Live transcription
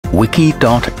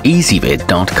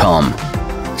wiki.ezvid.com.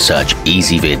 Search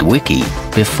Ezvid Wiki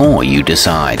before you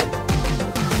decide.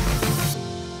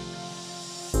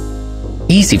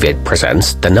 Ezvid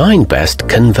presents the 9 best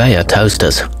conveyor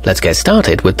toasters. Let's get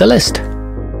started with the list.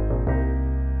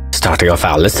 Starting off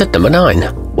our list at number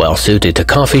 9. Well suited to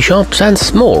coffee shops and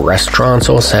small restaurants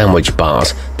or sandwich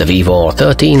bars, the vevor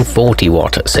 1340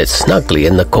 watt sits snugly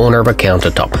in the corner of a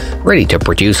countertop, ready to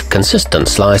produce consistent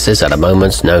slices at a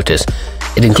moment's notice.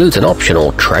 It includes an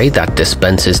optional tray that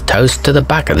dispenses toast to the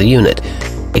back of the unit.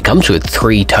 It comes with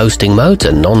 3 toasting modes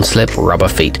and non-slip rubber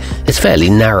feet. It's fairly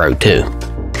narrow too.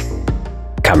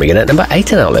 Coming in at number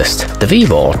 8 on our list, the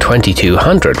vevor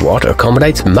 2200 watt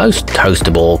accommodates most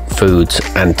toastable foods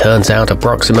and turns out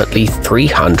approximately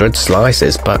 300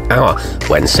 slices per hour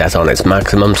when set on its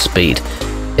maximum speed.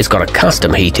 It's got a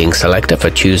custom heating selector for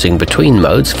choosing between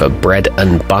modes for bread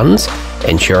and buns,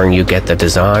 ensuring you get the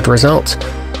desired results.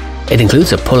 It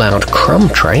includes a pull-out crumb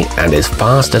tray and is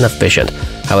fast and efficient.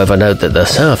 However, note that the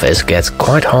surface gets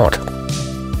quite hot.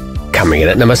 Coming in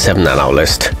at number 7 on our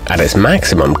list. At its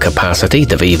maximum capacity,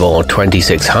 the vevor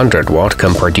 2600 watt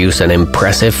can produce an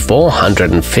impressive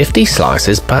 450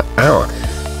 slices per hour.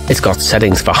 It's got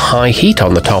settings for high heat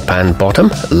on the top and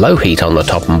bottom, low heat on the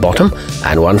top and bottom,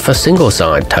 and one for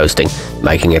single-side toasting,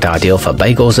 making it ideal for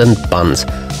bagels and buns.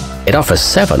 It offers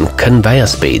 7 conveyor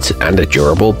speeds and a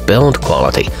durable build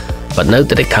quality, but note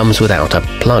that it comes without a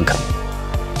plug.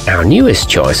 Our newest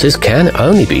choices can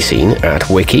only be seen at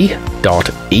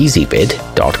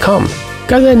wiki.ezvid.com.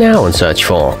 Go there now and search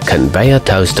for conveyor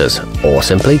toasters, or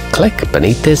simply click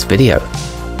beneath this video.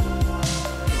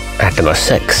 At number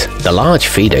 6, the large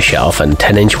feeder shelf and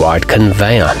 10-inch wide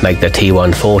conveyor make the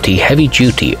T140 heavy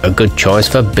duty a good choice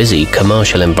for busy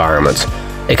commercial environments.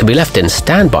 It can be left in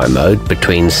standby mode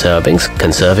between servings,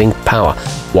 conserving power,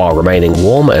 while remaining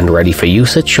warm and ready for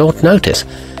use at short notice.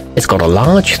 It's got a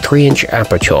large 3-inch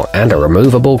aperture and a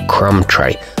removable crumb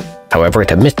tray. However,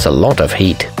 it emits a lot of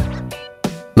heat.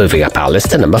 Moving up our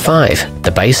list to number 5.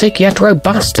 The basic yet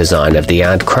robust design of the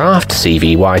adcraft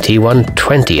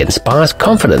CVYT120 inspires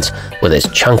confidence with its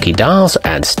chunky dials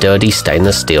and sturdy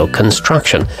stainless steel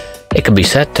construction. It can be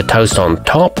set to toast on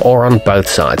top or on both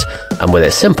sides, and with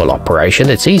a simple operation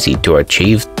it's easy to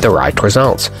achieve the right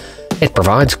results. It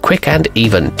provides quick and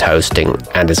even toasting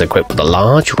and is equipped with a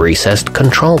large recessed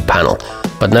control panel,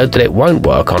 but note that it won't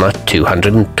work on a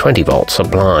 220-volt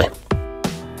supply.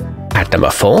 At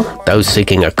number 4, those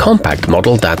seeking a compact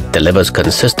model that delivers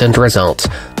consistent results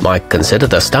might consider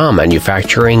the Star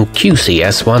Manufacturing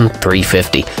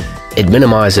QCS1350. It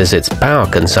minimizes its power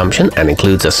consumption and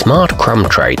includes a smart crumb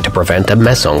tray to prevent a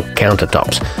mess on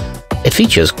countertops. It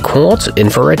features quartz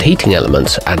infrared heating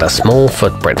elements and a small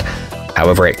footprint.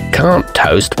 However, it can't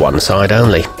toast one side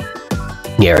only.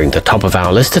 Nearing the top of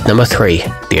our list at number 3,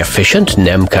 the efficient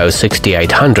nemco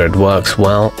 6800 works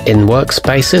well in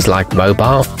workspaces like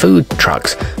mobile food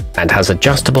trucks and has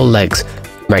adjustable legs,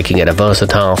 making it a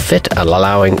versatile fit and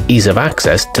allowing ease of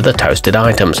access to the toasted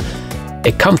items.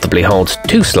 It comfortably holds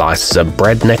 2 slices of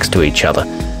bread next to each other.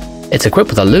 It's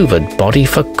equipped with a louvered body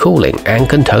for cooling and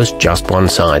can toast just one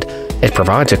side. It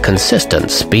provides a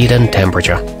consistent speed and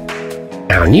temperature.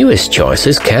 Our newest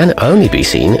choices can only be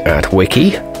seen at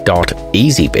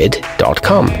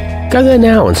wiki.ezvid.com. Go there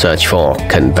now and search for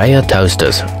conveyor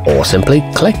toasters, or simply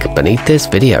click beneath this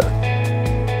video.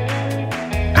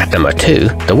 At number 2,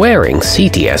 the Waring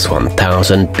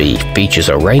CTS1000B features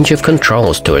a range of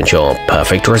controls to ensure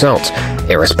perfect results,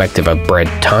 irrespective of bread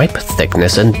type,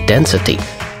 thickness, and density.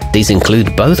 These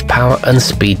include both power and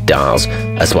speed dials,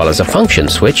 as well as a function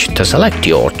switch to select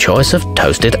your choice of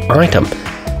toasted item.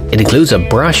 It includes a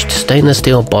brushed stainless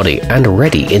steel body and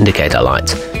ready indicator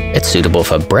lights. It's suitable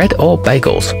for bread or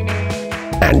bagels.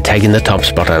 And taking the top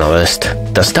spot on our list,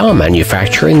 the Star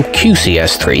Manufacturing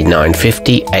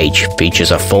QCS3950H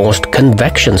features a forced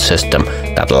convection system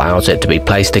that allows it to be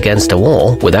placed against a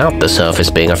wall without the surface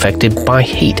being affected by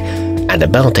heat, and a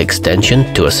belt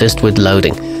extension to assist with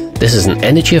loading. This is an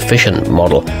energy-efficient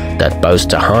model that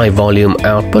boasts a high-volume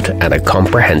output and a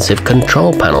comprehensive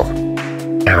control panel.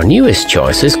 Our newest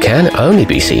choices can only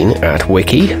be seen at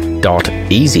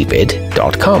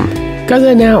wiki.ezvid.com. Go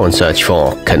there now and search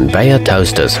for conveyor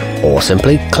toasters, or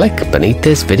simply click beneath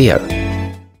this video.